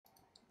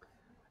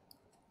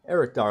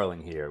Eric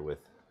Darling here with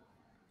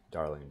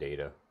Darling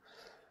Data.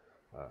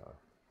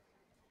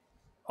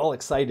 All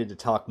excited to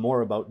talk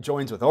more about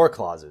joins with OR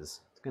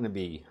clauses. It's going to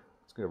be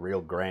a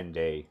real grand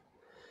day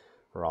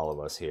for all of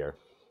us here.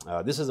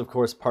 This is, of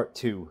course, part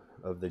 2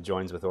 of the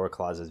joins with OR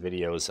clauses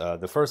videos.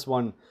 The first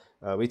one,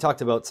 we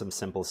talked about some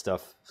simple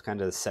stuff,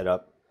 kind of set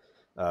up,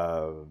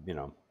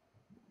 the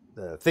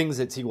things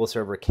that SQL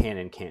Server can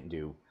and can't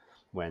do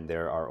when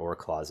there are OR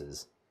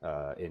clauses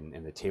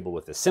in the table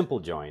with a simple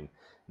join.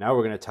 Now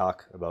we're going to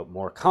talk about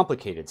more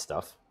complicated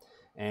stuff,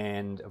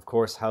 and of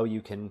course how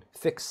you can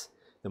fix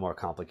the more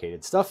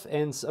complicated stuff.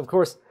 And of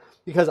course,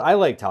 because I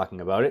like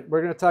talking about it,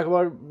 we're going to talk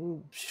about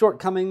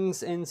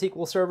shortcomings in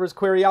SQL Server's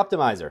Query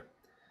Optimizer,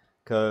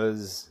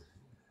 because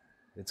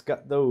it's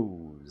got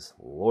those,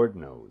 Lord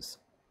knows.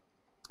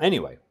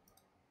 Anyway,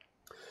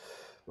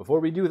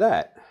 before we do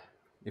that,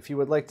 if you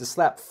would like to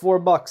slap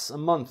 $4 a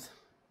month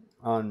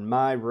on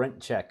my rent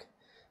check,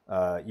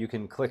 you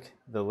can click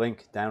the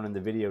link down in the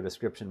video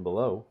description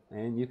below,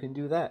 and you can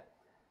do that.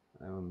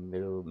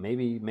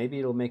 Maybe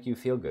it'll make you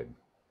feel good,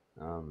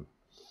 or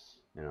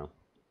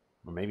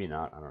maybe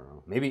not. I don't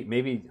know.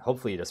 Maybe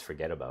hopefully you just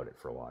forget about it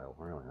for a while.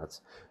 Really,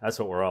 that's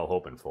what we're all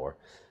hoping for.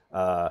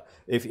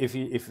 If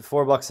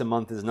 $4 a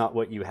month is not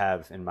what you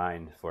have in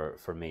mind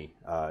for me,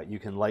 you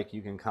can like,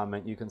 you can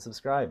comment, you can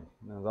subscribe.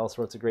 There's all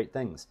sorts of great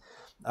things.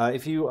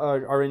 If you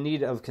are in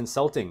need of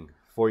consulting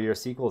for your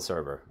SQL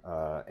Server,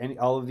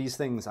 all of these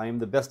things, I am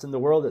the best in the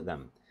world at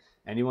them.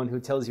 Anyone who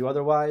tells you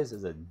otherwise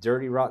is a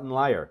dirty, rotten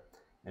liar.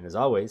 And as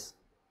always,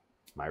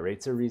 my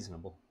rates are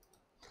reasonable.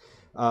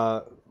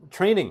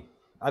 Training,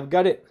 I've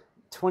got it,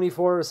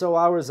 24 or so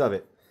hours of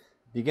it.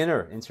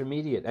 Beginner,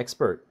 intermediate,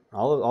 expert,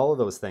 all of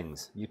those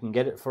things. You can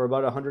get it for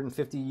about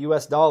 $150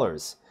 US.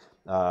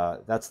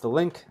 That's the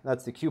link,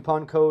 that's the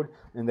coupon code,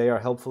 and they are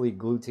helpfully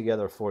glued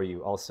together for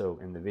you also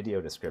in the video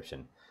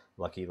description.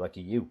 Lucky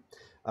you.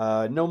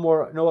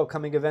 No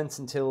upcoming events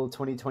until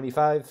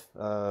 2025,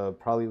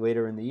 probably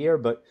later in the year,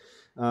 but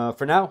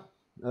for now,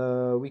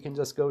 we can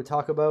just go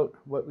talk about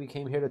what we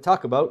came here to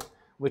talk about,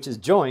 which is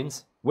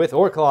joins with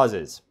OR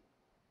clauses.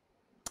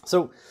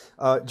 So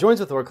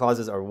joins with OR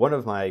clauses are one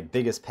of my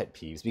biggest pet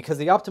peeves, because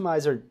the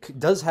optimizer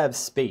does have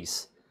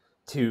space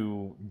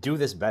to do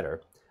this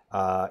better.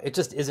 It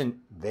just isn't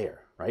there,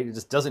 right? It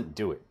just doesn't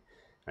do it.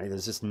 Right?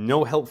 There's just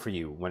no help for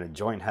you when a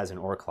join has an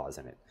OR clause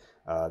in it.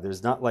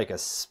 There's not like a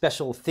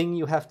special thing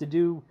you have to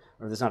do,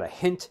 or there's not a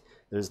hint.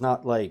 There's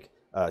not like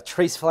a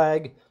trace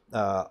flag.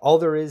 All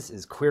there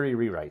is query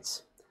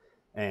rewrites.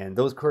 And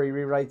those query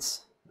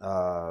rewrites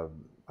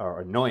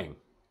are annoying,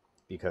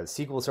 because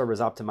SQL Server's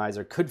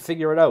optimizer could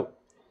figure it out.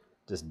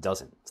 Just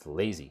doesn't. It's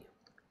lazy.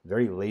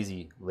 Very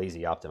lazy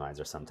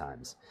optimizer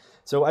sometimes.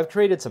 So I've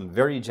created some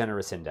very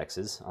generous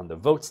indexes on the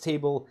votes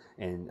table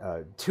and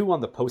 2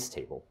 on the post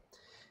table.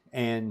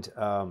 And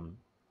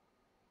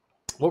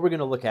what we're going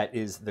to look at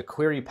is the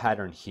query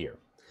pattern here.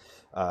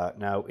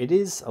 Now, it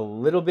is a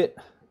little bit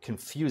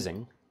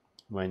confusing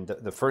when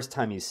the first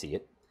time you see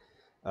it,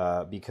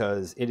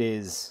 because it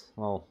is,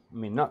 well, I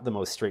mean, not the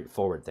most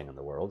straightforward thing in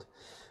the world,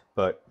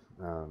 but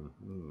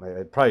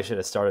I probably should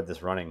have started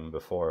this running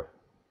before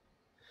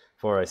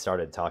I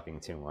started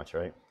talking too much,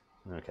 right?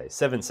 Okay,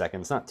 7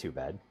 seconds, not too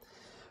bad.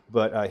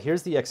 But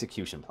here's the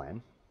execution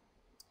plan.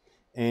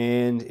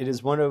 And it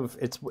is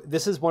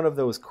this is one of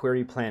those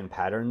query plan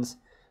patterns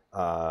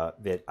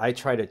that I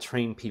try to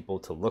train people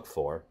to look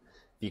for,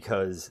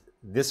 because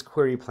this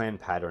query plan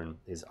pattern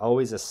is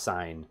always a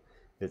sign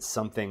that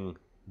something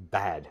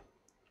bad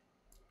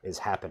is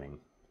happening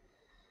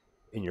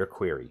in your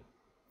query,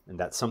 and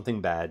that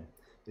something bad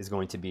is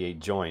going to be a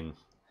join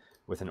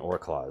with an OR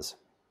clause.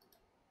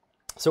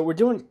 So we're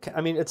doing,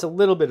 I mean, it's a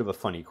little bit of a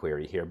funny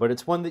query here, but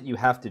it's one that you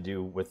have to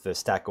do with the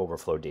Stack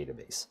Overflow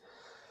database.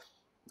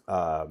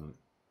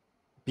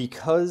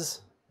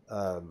 Because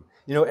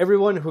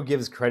everyone who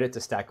gives credit to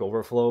Stack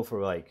Overflow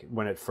for like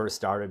when it first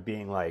started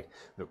being like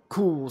the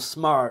cool,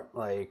 smart,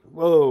 like,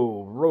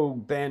 whoa,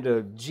 rogue band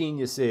of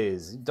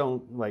geniuses,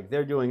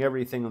 they're doing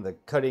everything on the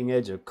cutting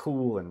edge of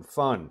cool and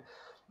fun.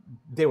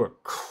 They were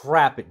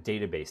crap at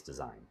database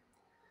design.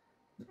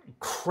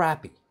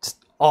 Crappy,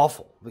 just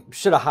awful. We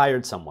should have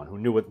hired someone who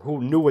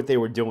knew what they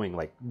were doing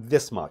like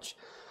this much,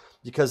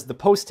 because the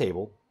post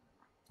table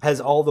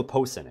has all the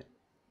posts in it.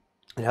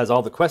 It has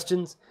all the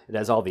questions, it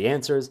has all the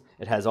answers,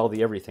 it has all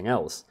the everything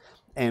else.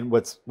 And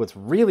what's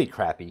really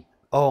crappy,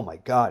 oh my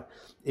God,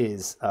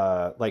 is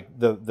like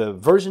the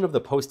version of the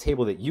post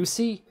table that you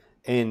see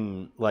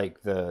in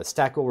like the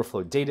Stack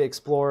Overflow Data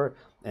Explorer,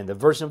 and the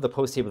version of the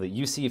post table that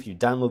you see if you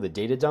download the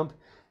data dump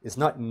is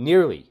not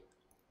nearly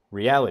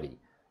reality.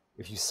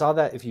 If you saw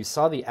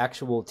the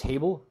actual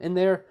table in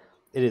there,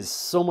 it is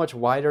so much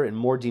wider and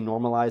more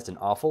denormalized and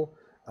awful.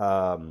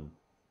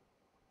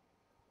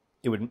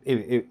 It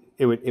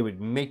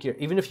would make your,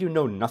 even if you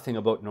know nothing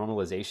about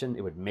normalization,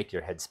 it would make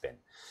your head spin.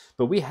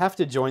 But we have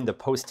to join the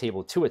post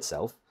table to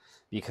itself,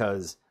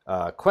 because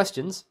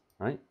questions,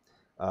 right?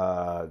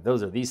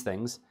 Those are these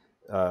things.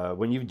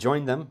 When you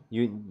join them,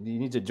 you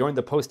need to join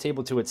the post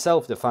table to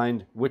itself to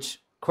find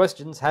which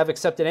questions have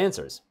accepted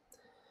answers.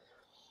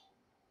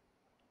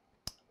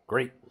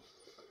 Great.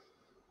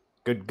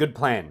 Good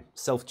plan.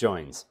 Self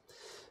joins.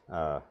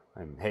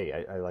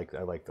 Hey, I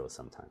like those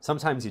sometimes.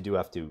 Sometimes you do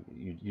have to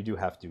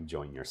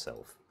join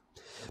yourself.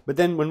 But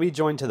then when we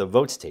join to the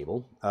votes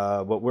table,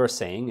 what we're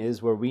saying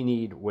is where we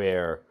need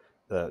where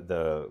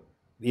either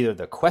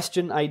the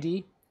question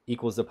ID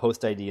equals the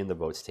post ID in the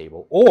votes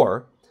table,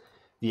 or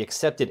the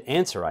accepted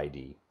answer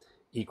ID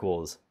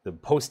equals the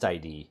post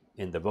ID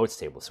in the votes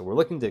table. So we're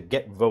looking to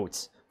get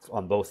votes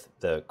on both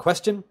the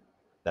question,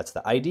 that's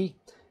the ID,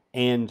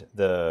 and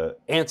the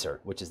answer,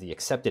 which is the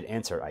accepted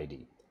answer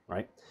ID,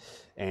 right?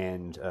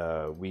 And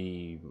I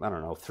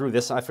don't know, threw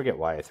this, I forget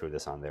why I threw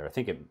this on there. I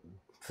think it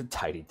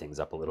tidied things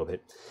up a little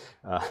bit.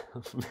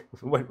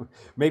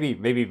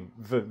 Maybe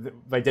if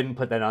I didn't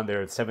put that on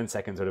there, 7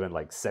 seconds would have been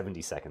like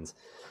 70 seconds.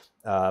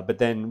 But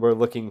then we're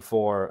looking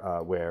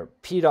for where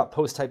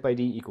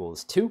p.posttypeID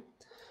equals 2,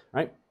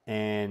 right?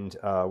 And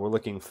we're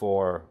looking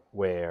for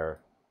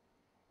where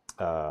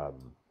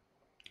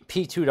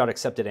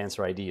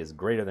p2.acceptedAnswerID is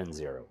greater than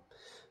 0.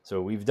 So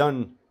we've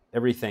done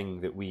everything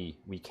that we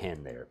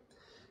can there.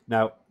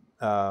 Now,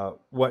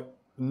 what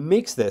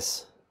makes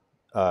this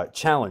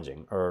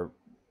challenging, or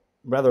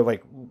rather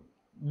like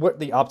what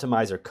the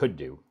optimizer could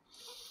do,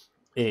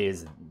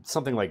 is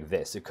something like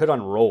this. It could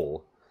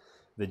unroll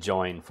the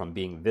join from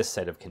being this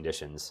set of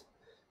conditions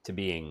to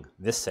being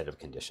this set of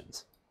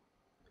conditions,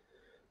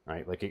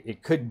 right? Like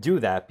it could do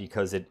that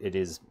because it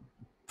is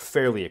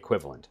fairly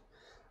equivalent.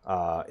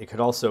 It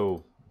could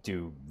also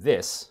do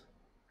this,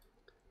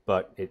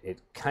 but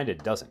it kind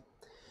of doesn't.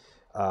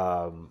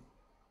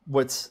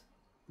 What's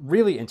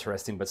really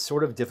interesting, but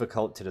sort of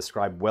difficult to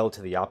describe well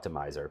to the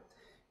optimizer,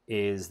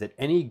 is that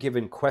any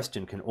given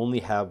question can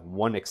only have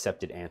one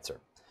accepted answer.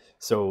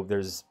 So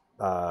there's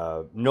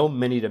no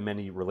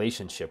many-to-many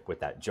relationship with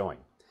that join.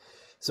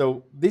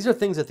 So these are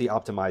things that the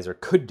optimizer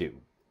could do,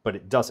 but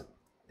it doesn't.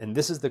 And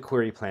this is the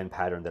query plan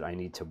pattern that I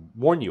need to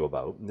warn you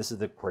about. And this is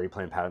the query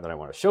plan pattern that I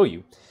want to show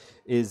you,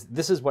 is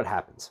this is what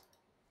happens.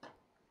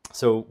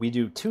 So we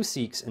do 2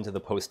 seeks into the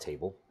post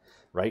table,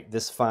 right?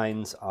 This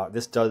finds,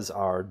 this does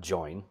our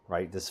join,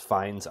 right? This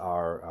finds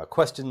our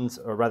questions,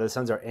 or rather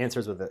sends our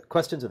answers with the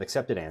questions with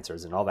accepted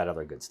answers and all that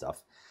other good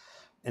stuff.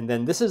 And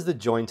then this is the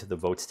join to the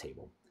votes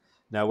table.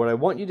 Now, what I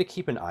want you to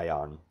keep an eye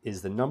on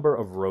is the number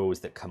of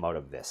rows that come out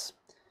of this.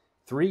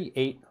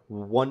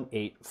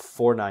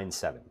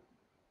 3818497.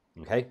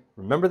 Okay?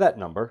 Remember that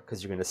number,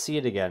 because you're going to see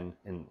it again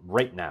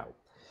right now.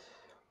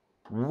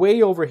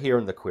 Way over here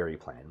in the query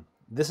plan,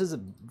 this is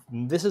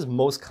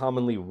most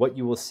commonly what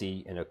you will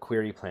see in a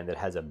query plan that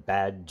has a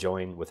bad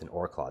join with an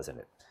OR clause in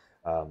it,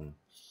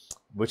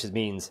 which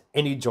means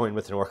any join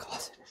with an OR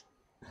clause in it.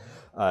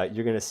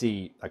 You're going to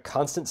see a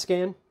constant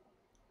scan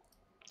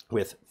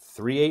with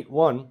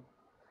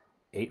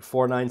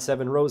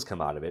 3818497 rows come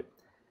out of it,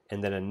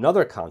 and then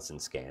another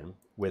constant scan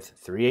with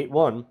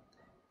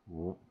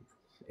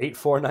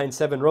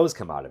 3818497 rows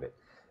come out of it.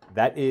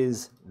 That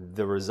is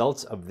the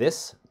results of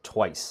this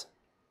twice.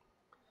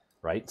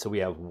 Right? So we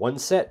have one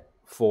set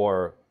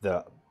for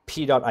the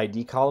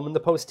p.id column in the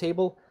post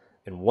table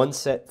and one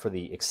set for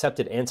the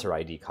accepted answer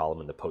ID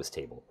column in the post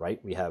table, right?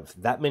 We have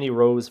that many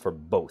rows for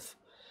both.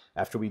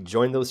 After we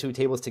join those 2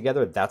 tables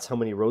together, that's how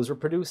many rows were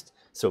produced.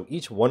 So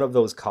each one of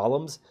those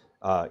columns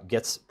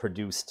gets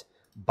produced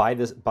by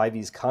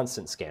these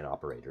constant scan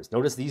operators.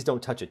 Notice these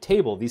don't touch a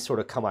table. These sort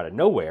of come out of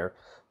nowhere,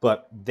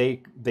 but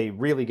they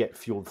really get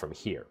fueled from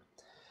here.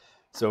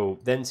 So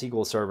then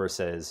SQL Server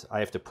says, I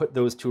have to put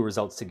those 2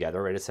 results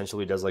together. It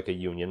essentially does like a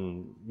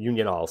union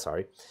all,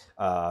 sorry.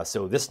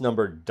 So this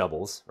number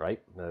doubles,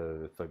 right?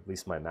 If at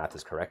least my math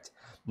is correct.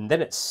 And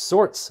then it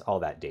sorts all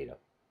that data.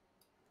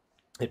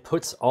 It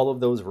puts all of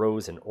those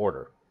rows in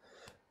order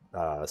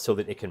so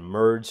that it can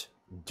merge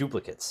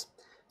duplicates.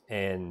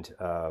 And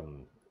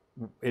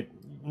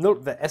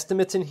note the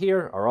estimates in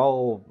here are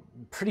all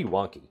pretty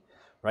wonky,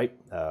 right?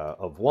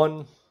 Of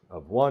 1,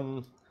 of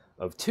 1,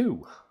 of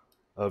 2,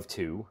 of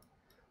 2,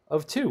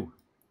 of 2.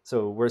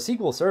 So where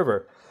SQL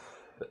Server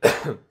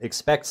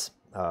expects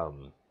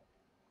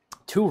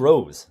 2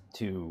 rows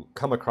to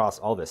come across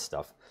all this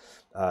stuff,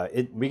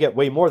 we get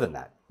way more than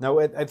that. Now,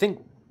 I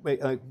think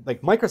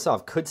like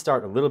Microsoft could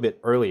start a little bit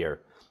earlier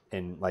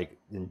in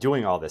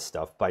doing all this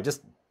stuff by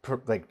just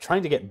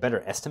trying to get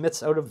better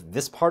estimates out of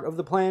this part of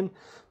the plan,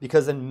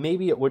 because then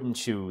maybe it wouldn't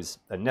choose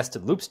a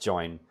nested loops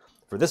join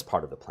for this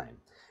part of the plan.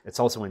 It's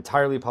also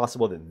entirely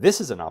possible that this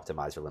is an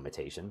optimizer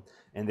limitation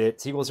and that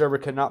SQL Server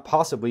could not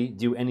possibly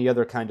do any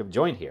other kind of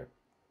join here.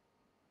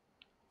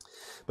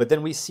 But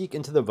then we seek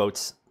into the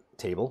votes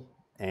table,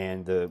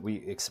 and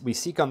we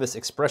seek on this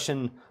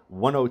expression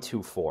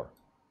 1024,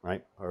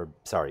 right? Or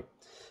sorry,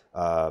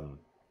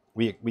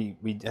 we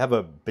have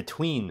a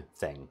between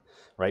thing,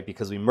 right?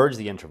 Because we merge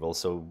the intervals,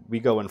 so we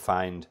go and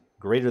find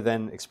greater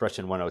than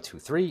expression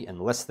 1023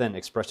 and less than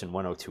expression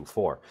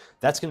 1024.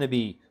 That's going to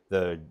be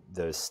the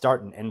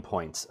start and end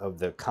points of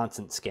the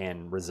constant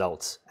scan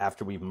results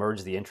after we've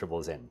merged the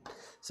intervals in.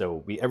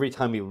 So every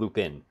time we loop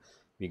in,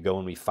 we go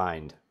and we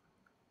find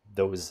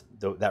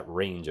that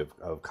range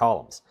of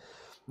columns.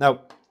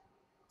 Now,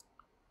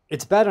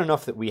 it's bad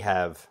enough that we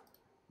have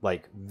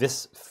like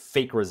this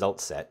fake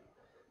result set,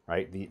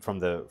 right? From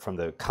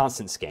the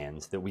constant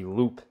scans that we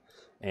loop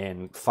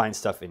and find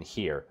stuff in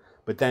here.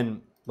 But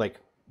then like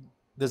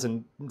there's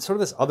a sort of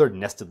this other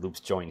nested loops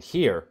join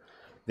here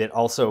that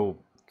also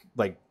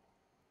like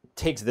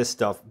takes this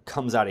stuff,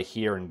 comes out of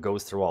here and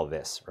goes through all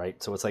this,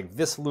 right? So it's like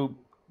this loop,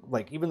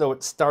 like even though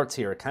it starts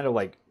here, it kind of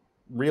like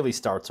really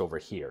starts over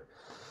here.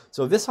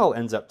 So this all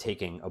ends up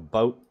taking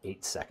about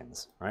 8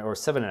 seconds, right? Or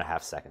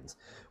 7.5 seconds,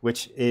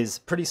 which is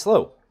pretty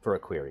slow for a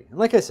query. And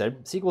like I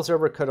said, SQL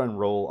Server could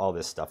unroll all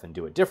this stuff and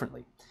do it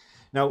differently.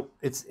 Now,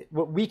 it's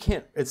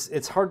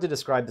hard to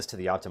describe this to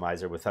the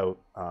optimizer without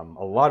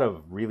a lot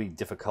of really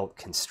difficult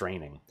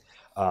constraining.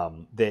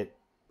 That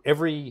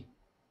every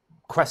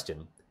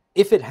question,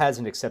 if it has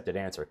an accepted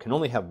answer, can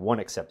only have one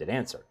accepted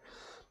answer.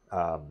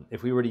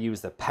 If we were to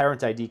use the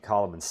parent ID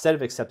column instead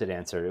of accepted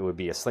answer, it would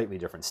be a slightly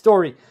different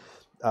story.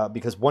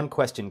 Because one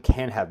question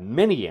can have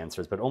many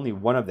answers, but only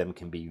one of them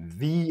can be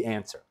the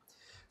answer.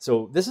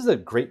 So this is a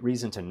great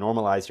reason to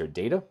normalize your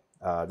data.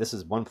 This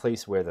is one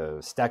place where the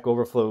Stack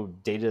Overflow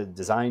data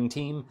design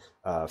team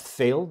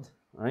failed,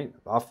 right?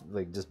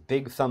 Like just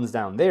big thumbs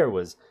down there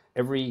was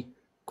every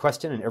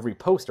question and every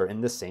post are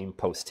in the same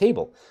post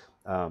table.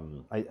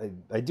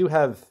 I do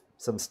have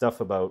some stuff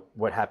about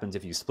what happens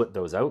if you split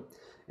those out.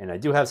 And I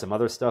do have some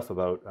other stuff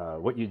about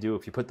what you do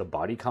if you put the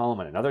body column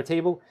on another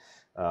table.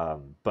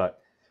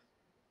 But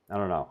I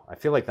don't know. I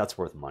feel like that's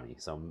worth money,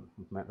 so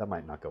that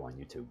might not go on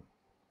YouTube.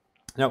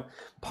 Now,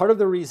 part of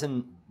the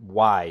reason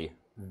why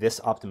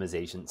this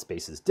optimization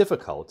space is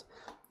difficult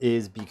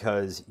is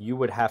because you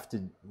would have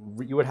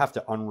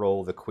to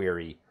unroll the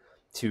query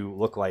to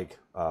look like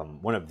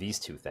one of these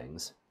two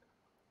things,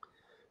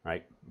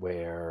 right?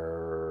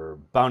 Where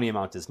bounty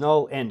amount is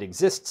null and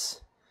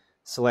exists.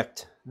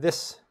 Select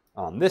this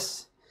on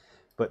this,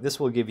 but this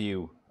will give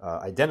you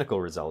identical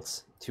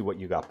results to what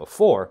you got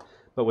before,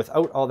 but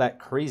without all that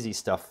crazy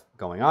stuff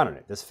going on in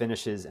it. This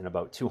finishes in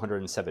about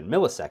 207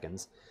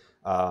 milliseconds,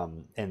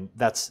 and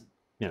that's,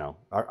 you know,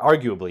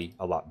 arguably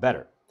a lot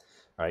better,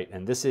 right?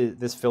 And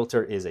this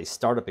filter is a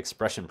startup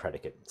expression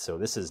predicate, so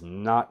this is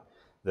not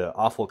the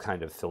awful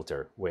kind of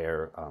filter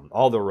where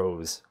all the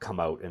rows come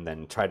out and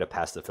then try to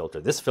pass the filter.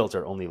 This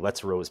filter only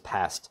lets rows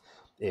pass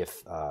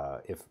if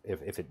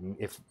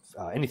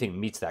anything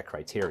meets that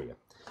criteria.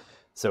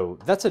 So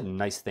that's a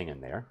nice thing in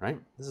there, right?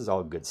 This is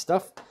all good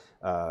stuff.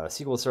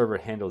 SQL Server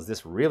handles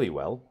this really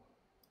well.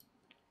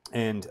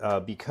 And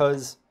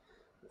because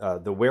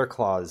the where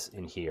clause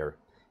in here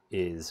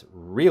is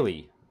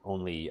really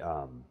only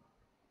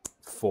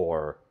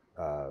for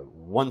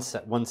one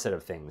set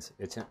of things,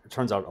 it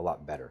turns out a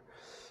lot better.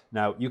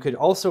 Now, you could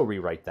also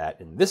rewrite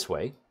that in this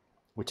way,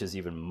 which is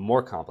even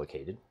more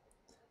complicated,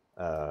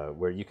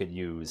 where you could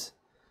use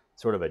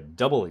sort of a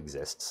double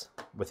exists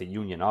with a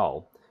union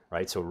all,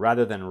 right? So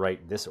rather than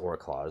write this or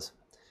clause,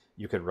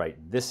 you could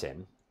write this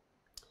in,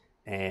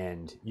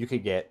 and you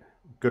could get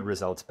good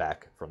results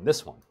back from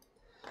this one.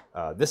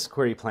 This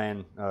query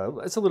plan,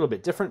 it's a little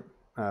bit different.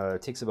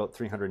 It takes about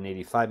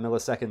 385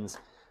 milliseconds.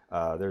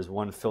 There's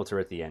one filter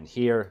at the end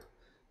here,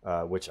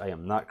 which I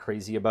am not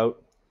crazy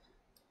about,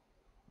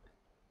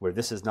 where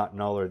this is not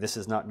null or this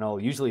is not null.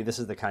 Usually this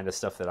is the kind of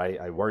stuff that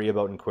I worry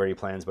about in query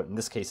plans, but in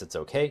this case it's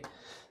okay.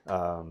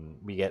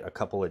 We get a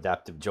couple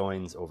adaptive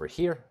joins over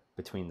here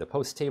between the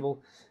post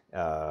table,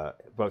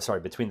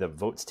 between the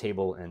votes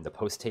table and the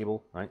post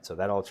table, right? So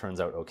that all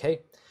turns out okay.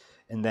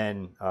 And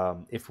then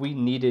if we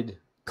needed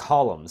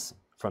columns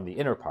from the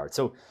inner part,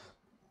 so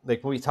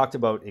like when we talked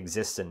about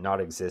exists and not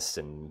exists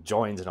and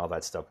joins and all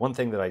that stuff, one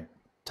thing that I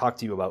talked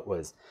to you about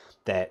was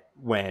that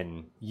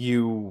when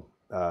you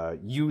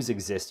use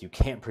exist, you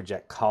can't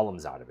project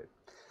columns out of it.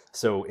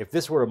 So if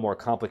this were a more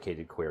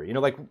complicated query, you know,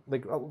 like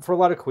for a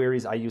lot of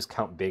queries, I use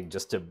count big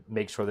just to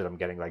make sure that I'm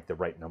getting like the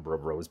right number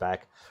of rows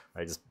back.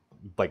 Right? Just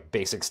like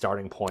basic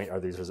starting point, are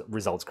these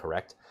results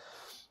correct?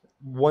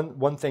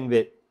 One thing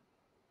that,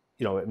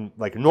 you know, in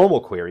like normal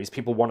queries,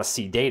 people want to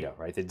see data,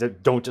 right? They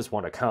don't just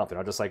want to count. They're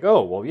not just like,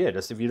 oh, well, yeah,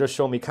 just if you just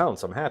show me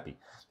counts, I'm happy.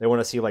 They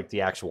want to see like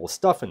the actual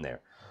stuff in there.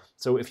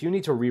 So if you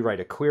need to rewrite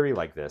a query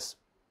like this,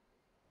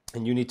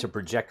 and you need to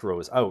project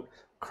rows out,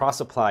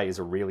 cross-apply is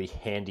a really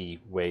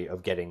handy way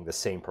of getting the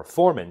same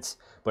performance,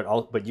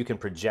 but you can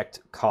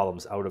project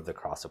columns out of the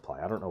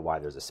cross-apply. I don't know why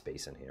there's a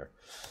space in here.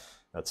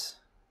 That's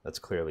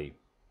clearly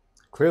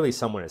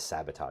someone is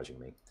sabotaging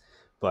me.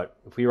 But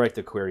if we write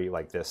the query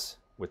like this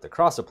with the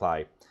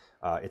cross-apply,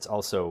 it's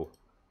also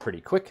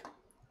pretty quick,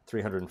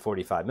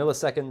 345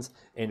 milliseconds,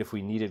 and if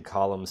we needed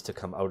columns to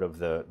come out of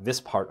this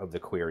part of the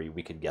query,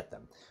 we could get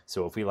them.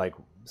 So if we like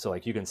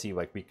you can see,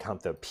 like we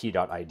count the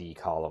p.id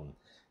column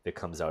that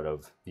comes out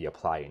of the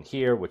apply in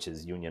here, which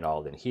is union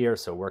all in here.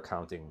 So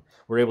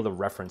we're able to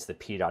reference the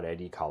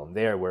p.id column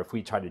there, where if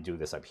we tried to do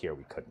this up here,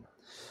 we couldn't.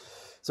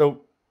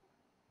 So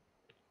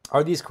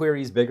are these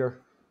queries bigger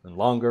and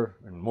longer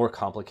and more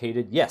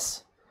complicated?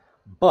 Yes,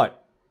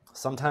 but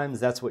sometimes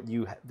that's what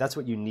you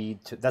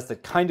need to, that's the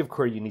kind of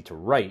query you need to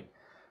write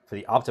for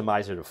the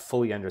optimizer to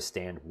fully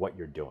understand what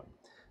you're doing.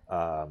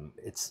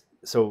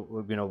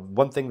 So, you know,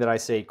 one thing that I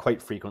say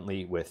quite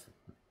frequently with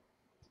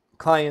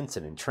clients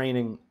and in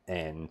training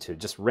and to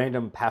just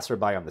random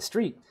passerby on the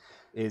street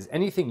is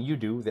anything you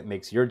do that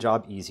makes your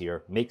job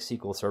easier makes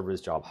SQL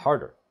Server's job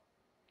harder.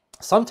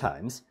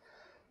 Sometimes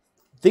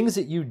things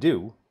that you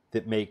do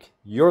that make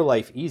your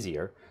life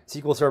easier,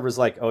 SQL Server's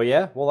like, oh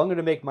yeah, well, I'm going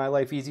to make my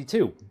life easy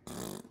too.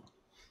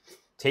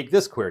 Take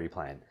this query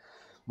plan.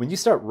 When you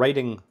start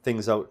writing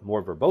things out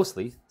more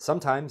verbosely,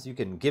 sometimes you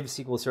can give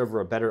SQL Server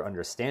a better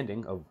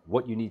understanding of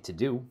what you need to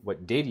do,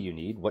 what data you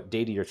need, what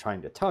data you're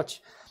trying to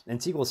touch, and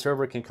SQL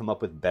Server can come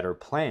up with better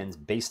plans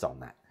based on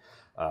that.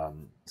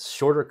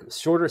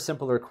 Shorter,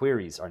 simpler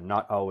queries are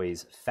not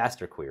always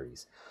faster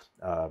queries.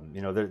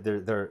 You know,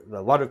 there are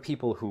a lot of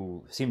people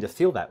who seem to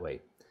feel that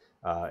way,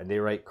 and they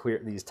write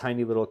these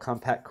tiny little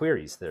compact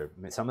queries.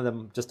 Some of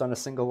them just on a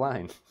single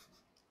line.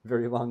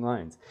 Very long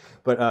lines.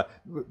 But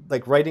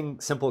like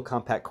writing simple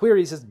compact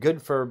queries is good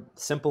for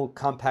simple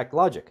compact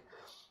logic.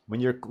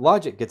 When your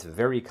logic gets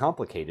very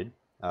complicated,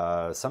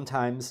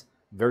 sometimes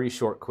very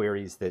short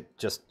queries that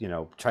just, you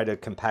know, try to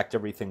compact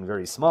everything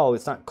very small,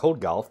 it's not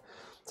code golf.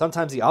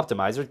 Sometimes the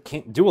optimizer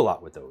can't do a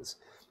lot with those.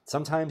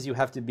 Sometimes you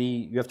have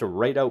to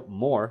write out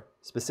more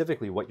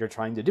specifically what you're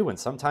trying to do. And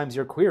sometimes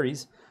your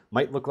queries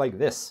might look like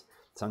this.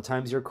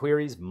 Sometimes your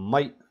queries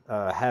might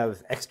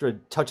have extra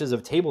touches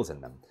of tables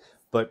in them.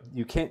 But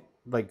you can't,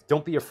 like,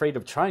 don't be afraid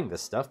of trying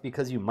this stuff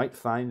because you might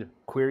find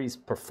queries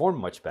perform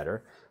much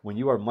better when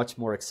you are much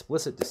more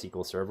explicit to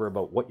SQL Server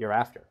about what you're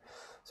after.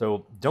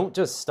 So don't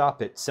just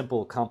stop at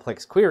simple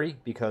complex query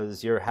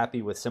because you're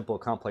happy with simple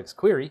complex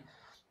query.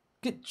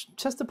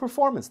 Test the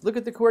performance. Look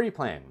at the query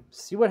plan.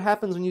 See what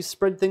happens when you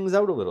spread things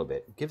out a little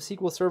bit. Give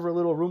SQL Server a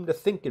little room to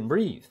think and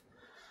breathe.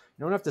 You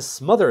don't have to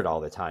smother it all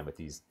the time with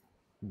these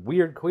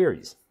weird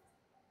queries.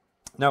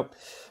 Now,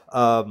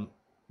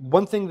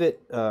 one thing that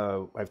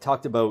I've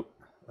talked about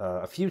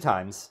a few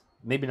times,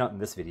 maybe not in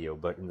this video,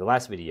 but in the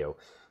last video,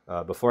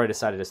 before I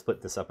decided to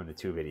split this up into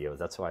 2 videos,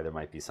 that's why there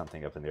might be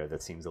something up in there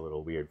that seems a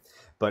little weird,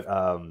 but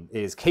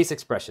is case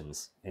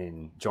expressions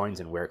in joins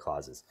and where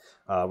clauses.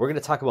 We're going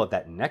to talk about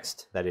that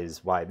next. That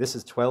is why this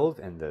is 12,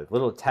 and the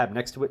little tab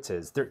next to it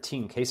says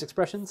 13 case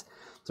expressions.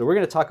 So we're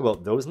going to talk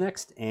about those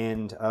next,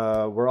 and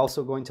we're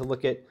also going to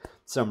look at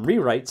some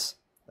rewrites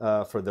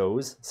for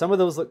those. Some of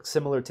those look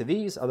similar to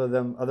these,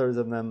 others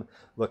of them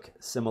look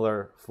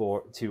similar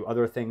to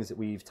other things that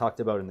we've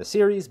talked about in the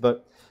series,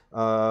 but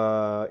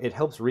it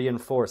helps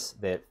reinforce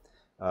that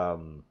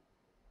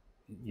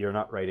you're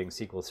not writing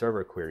SQL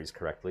Server queries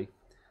correctly,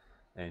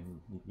 and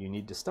you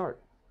need to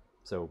start.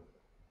 So,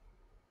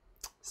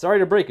 sorry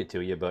to break it to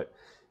you, but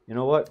you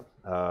know what?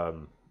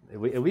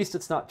 At least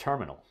it's not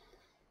terminal.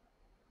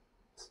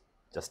 It's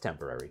just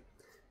temporary.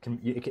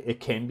 It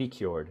can be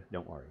cured,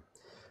 don't worry.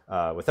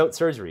 Without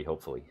surgery,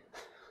 hopefully,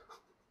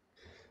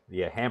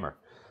 via hammer.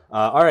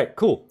 All right,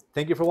 cool.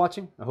 Thank you for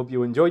watching. I hope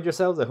you enjoyed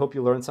yourselves. I hope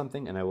you learned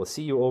something, and I will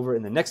see you over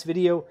in the next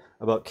video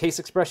about case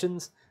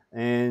expressions,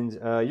 and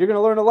you're going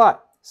to learn a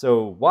lot.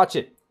 So watch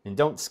it, and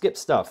don't skip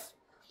stuff.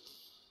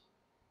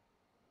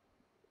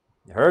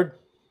 You heard?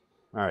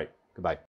 All right, goodbye.